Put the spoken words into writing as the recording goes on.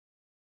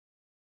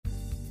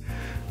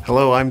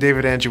Hello, I'm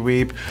David Andrew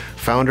Weibe,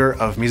 founder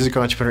of Music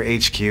Entrepreneur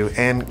HQ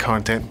and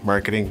content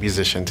marketing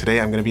musician. Today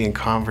I'm going to be in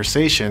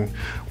conversation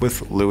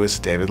with Lewis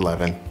David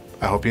Levin.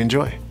 I hope you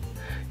enjoy.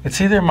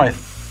 It's either my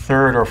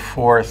third or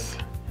fourth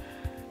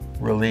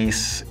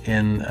release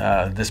in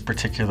this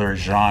particular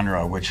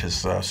genre, which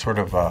is sort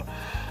of a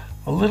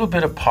little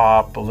bit of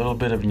pop, a little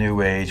bit of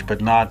new age,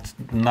 but not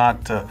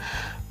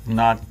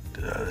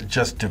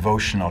just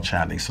devotional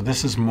chanting. So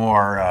this is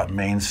more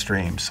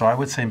mainstream. So I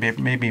would say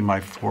maybe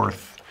my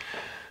fourth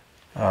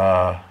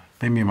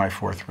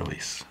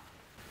release.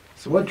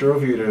 So what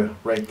drove you to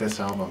write this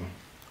album?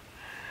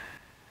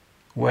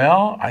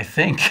 Well, I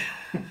think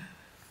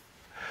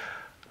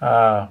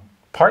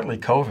partly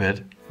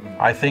COVID.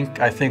 I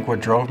think what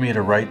drove me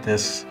to write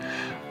this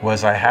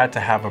was I had to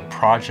have a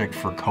project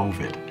for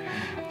COVID.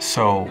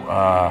 So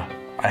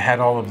I had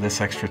all of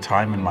this extra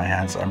time in my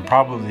hands. I'm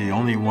probably the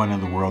only one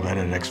in the world that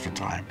had extra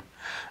time.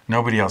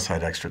 Nobody else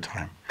had extra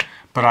time,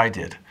 but I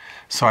did.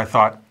 So I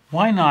thought,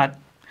 why not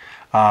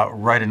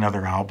write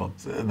another album?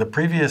 The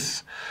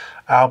previous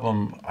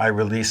album I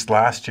released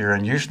last year,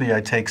 and usually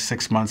I take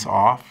 6 months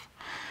off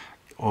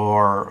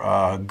or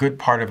a good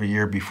part of a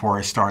year before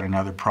I start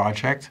another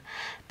project,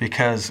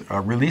 because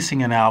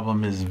releasing an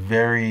album is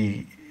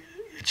very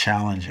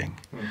challenging.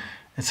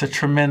 It's a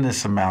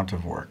tremendous amount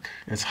of work.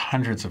 It's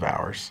hundreds of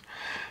hours.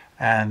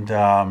 And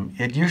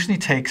it usually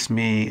takes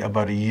me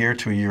about a year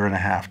to a year and a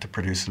half to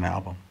produce an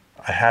album.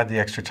 I had the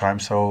extra time,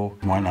 so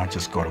why not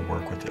just go to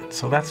work with it?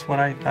 So that's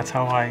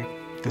how I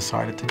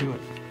decided to do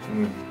it.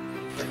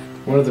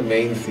 One of the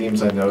main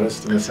themes I've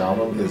noticed in this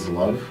album is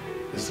love.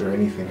 Is there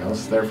anything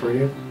else there for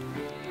you?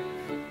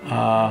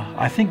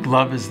 I think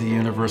love is the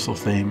universal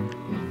theme.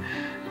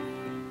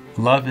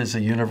 Love is a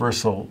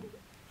universal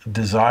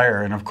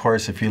desire, and of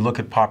course, if you look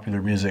at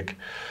popular music,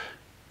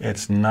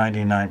 it's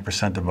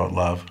 99% about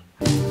love.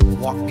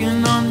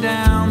 Walking on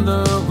down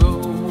the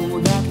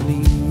road that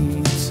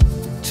leads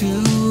to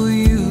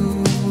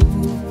you.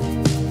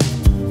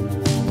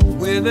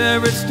 With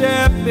every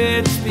step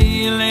it's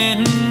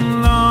feeling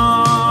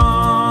longer.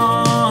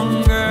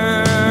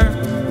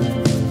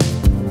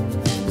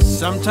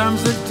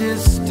 Sometimes the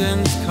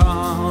distance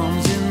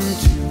comes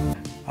into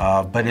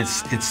but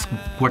it's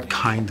what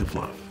kind of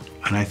love,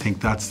 and I think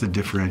that's the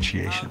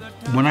differentiation.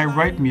 When I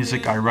write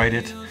music, I write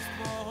it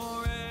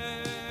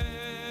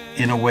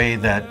in a way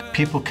that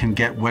people can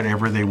get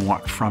whatever they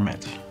want from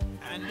it.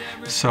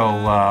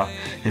 So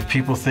if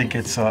people think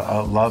it's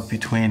a love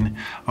between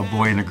a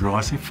boy and a girl,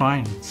 I say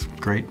fine, it's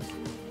great.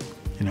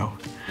 You know,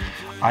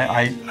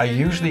 I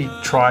usually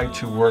try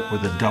to work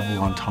with a double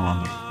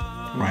entendre,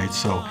 right?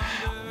 So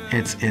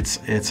it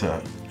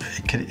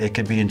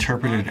can be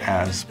interpreted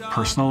as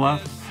personal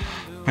love,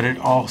 but it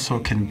also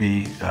can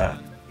be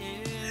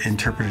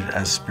interpreted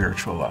as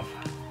spiritual love.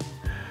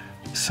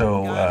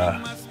 So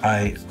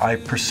I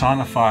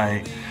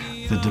personify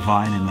the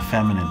divine and the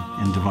feminine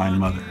in Divine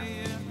Mother,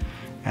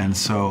 and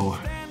so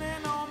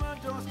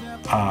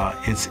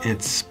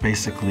it's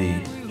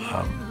basically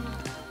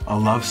a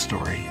love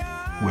story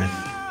with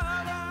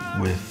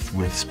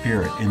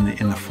spirit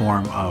in the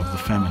form of the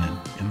feminine,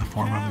 in the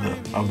form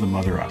of the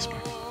mother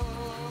aspect.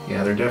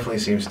 Yeah, there definitely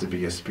seems to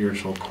be a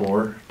spiritual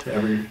core to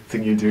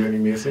everything you do in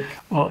your music.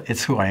 Well,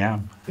 it's who I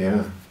am.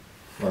 Yeah,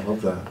 I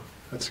love that.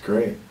 That's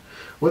great.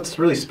 What's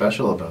really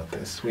special about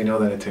this? We know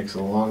that it takes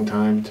a long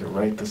time to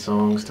write the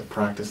songs, to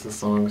practice the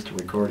songs, to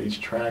record each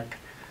track.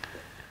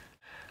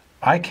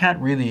 I can't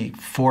really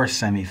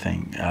force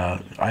anything.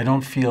 I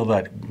don't feel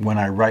that when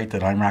I write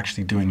that I'm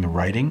actually doing the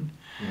writing.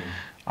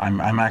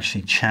 I'm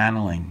actually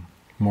channeling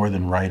more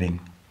than writing.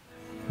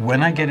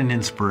 When I get an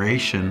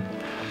inspiration,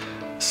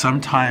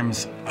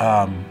 sometimes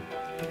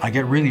I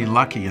get really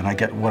lucky and I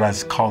get what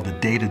is called a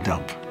data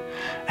dump.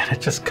 And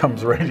it just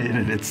comes right in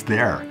and it's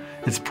there.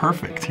 It's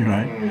perfect, you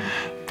know?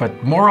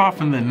 But more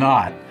often than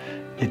not,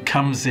 it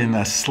comes in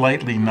a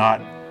slightly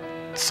not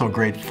so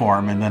great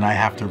form, and then I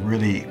have to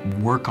really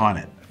work on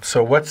it.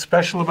 So what's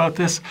special about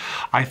this?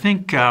 I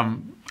think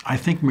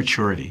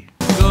maturity.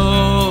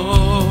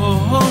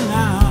 go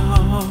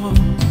now,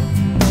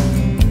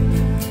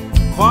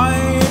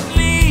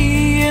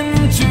 quietly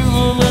into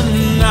the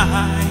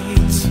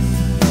night,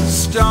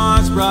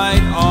 stars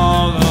bright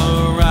all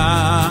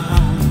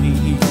around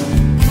me.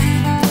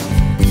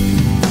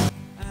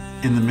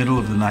 In the middle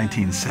of the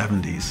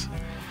 1970s,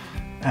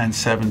 and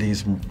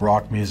 70s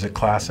rock music,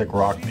 classic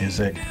rock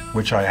music,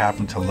 which I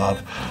happen to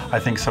love. I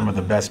think some of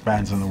the best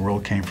bands in the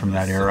world came from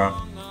that era.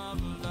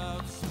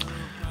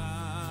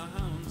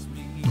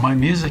 My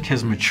music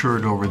has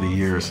matured over the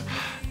years.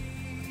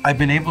 I've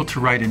been able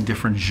to write in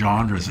different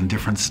genres and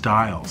different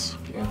styles.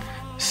 Yeah.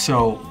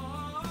 So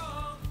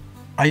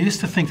I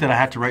used to think that I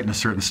had to write in a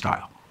certain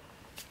style.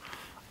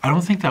 I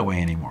don't think that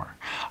way anymore.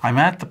 I'm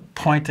at the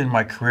point in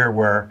my career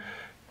where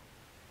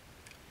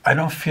I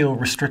don't feel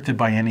restricted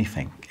by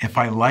anything. If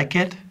I like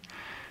it,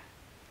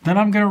 then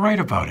I'm going to write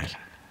about it.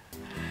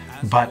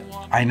 But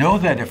I know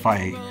that if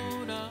I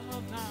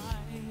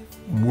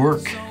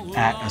work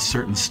at a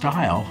certain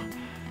style,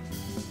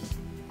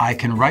 I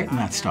can write in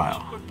that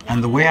style.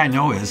 And the way I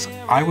know is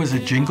I was a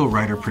jingle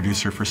writer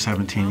producer for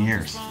 17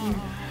 years.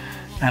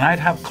 And I'd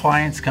have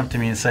clients come to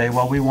me and say,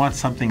 well, we want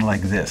something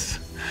like this,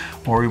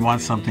 or we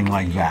want something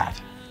like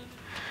that.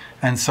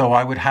 And so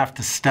I would have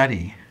to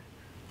study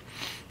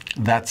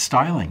that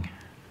styling.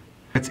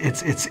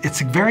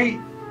 It's very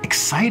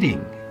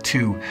exciting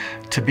to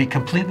be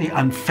completely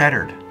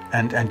unfettered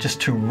and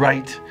just to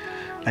write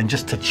and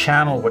just to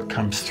channel what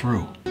comes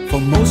through.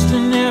 For most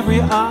and every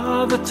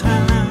other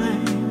time,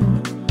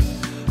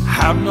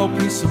 have no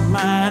peace of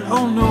mind,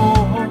 oh no.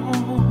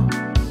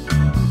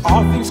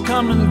 All things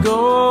come and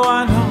go,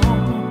 I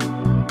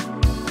know,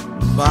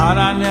 but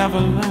I never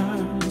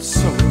learned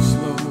so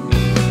slow.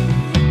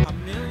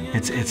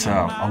 It's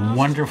a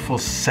wonderful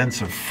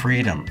sense of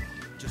freedom.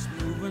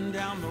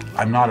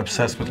 I'm not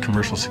obsessed with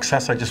commercial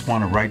success. I just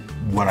want to write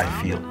what I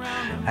feel,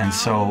 and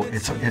so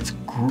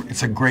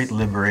it's a great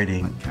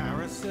liberating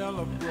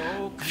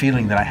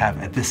feeling that I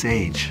have at this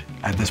age,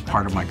 at this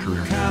part of my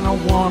career. Kinda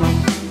wanna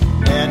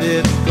let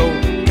it go,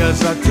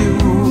 'cause I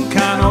do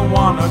kinda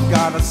wanna,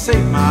 gotta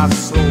save my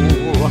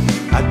soul.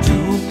 I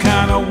do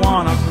kinda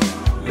wanna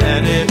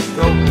let it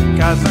go,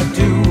 'cause I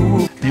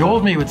do. The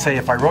old me would say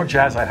if I wrote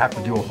jazz, I'd have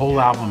to do a whole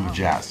album of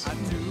jazz,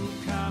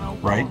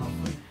 right?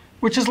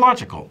 Which is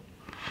logical.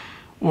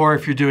 Or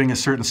if you're doing a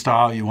certain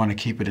style, you want to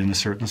keep it in a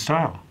certain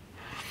style.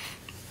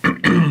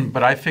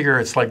 But I figure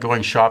it's like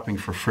going shopping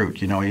for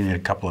fruit. You know, you need a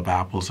couple of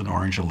apples, an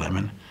orange, a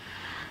lemon.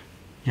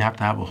 You have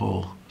to have a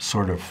whole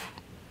sort of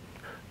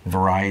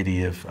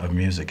variety of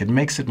music. It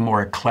makes it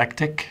more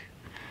eclectic,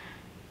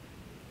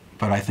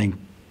 but I think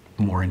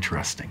more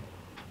interesting.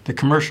 The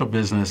commercial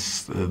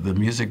business, the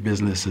music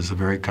business is a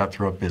very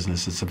cutthroat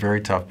business. It's a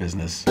very tough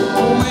business. With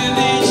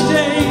each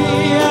day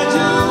I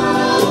do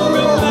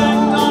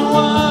reflect on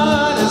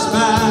what is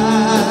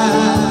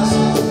past,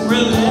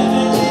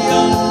 reliving the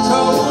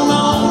untold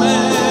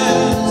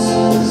moments,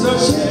 so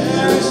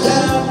cherished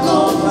have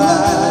gone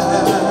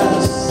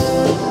past.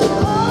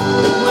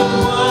 With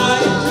what I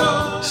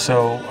enjoy. So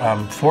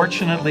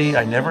fortunately,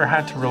 I never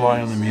had to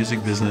rely on the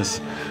music business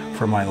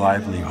for my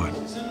livelihood.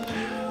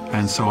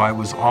 And so I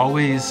was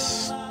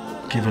always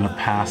given a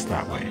pass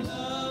that way.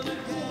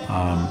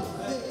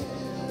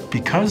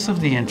 Because of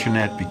the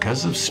internet,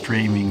 because of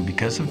streaming,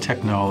 because of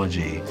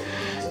technology,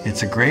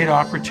 it's a great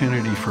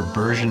opportunity for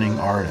burgeoning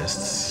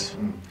artists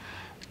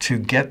to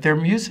get their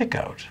music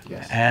out.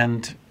 Yes.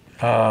 And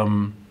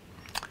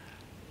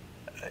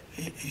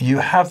you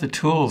have the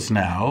tools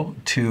now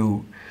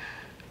to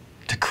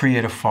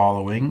create a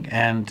following,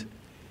 and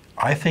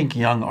I think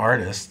young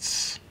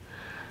artists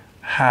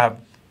have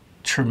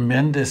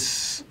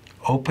tremendous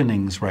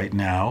openings right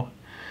now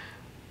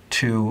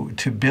to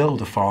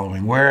build a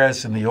following.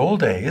 Whereas in the old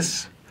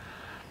days,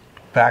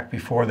 back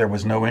before there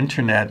was no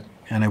internet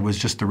and it was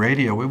just the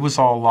radio, it was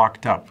all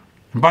locked up.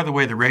 And by the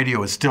way, the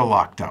radio is still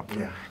locked up.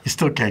 Yeah. You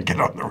still can't get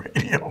on the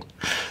radio.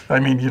 I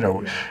mean, you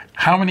know,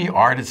 how many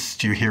artists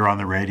do you hear on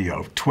the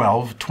radio?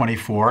 12,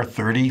 24,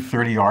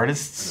 30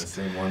 artists? The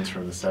same ones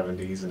from the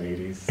 70s and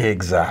 80s.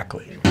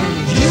 Exactly.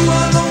 You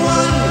are the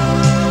one,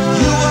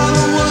 you are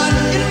the one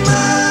in my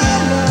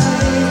life.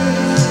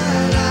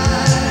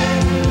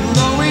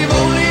 Though we've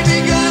only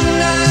begun,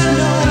 I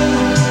know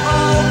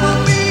all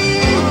will be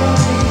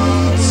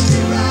right.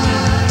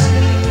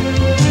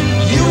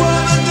 You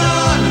are the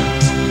dawn,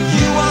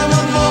 you are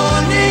the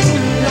morning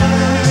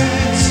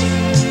light.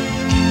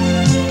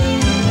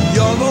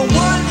 You're the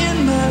one in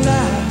my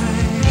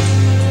life,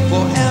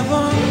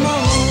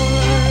 forevermore.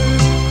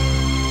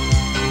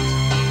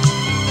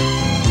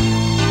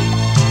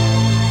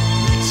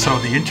 So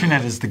the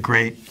internet is the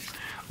great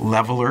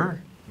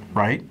leveler,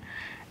 right?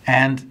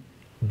 And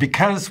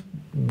because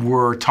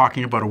we're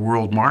talking about a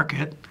world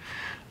market,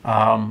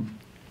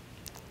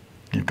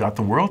 you've got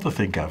the world to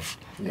think of.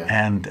 Yeah.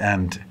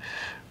 And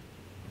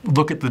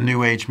look at the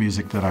new age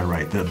music that I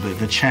write,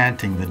 the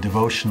chanting, the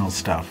devotional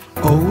stuff.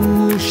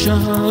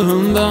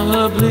 Ocean,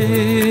 the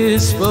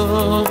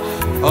blissful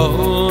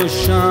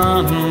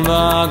ocean,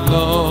 the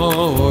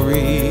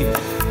glory,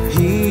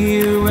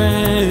 here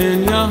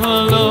in your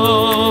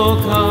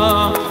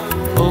local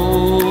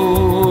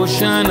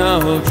ocean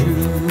of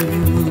truth.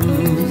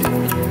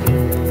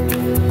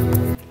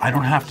 I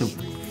don't have to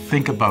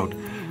think about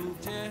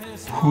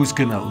who's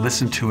going to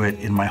listen to it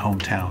in my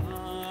hometown.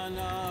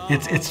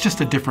 It's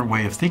just a different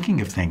way of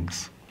thinking of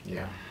things.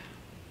 Yeah.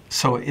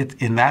 So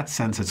in that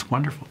sense, it's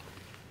wonderful.